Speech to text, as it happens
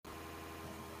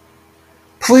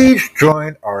Please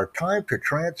join our Time to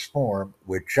Transform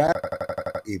with Jack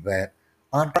event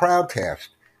on Crowdcast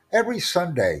every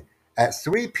Sunday at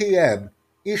 3 p.m.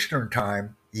 Eastern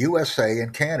Time, USA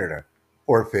and Canada,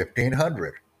 or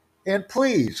 1500. And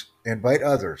please invite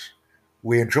others.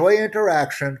 We enjoy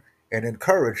interaction and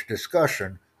encourage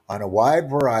discussion on a wide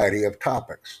variety of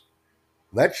topics.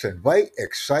 Let's invite,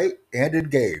 excite, and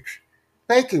engage.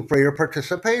 Thank you for your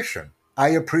participation. I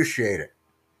appreciate it.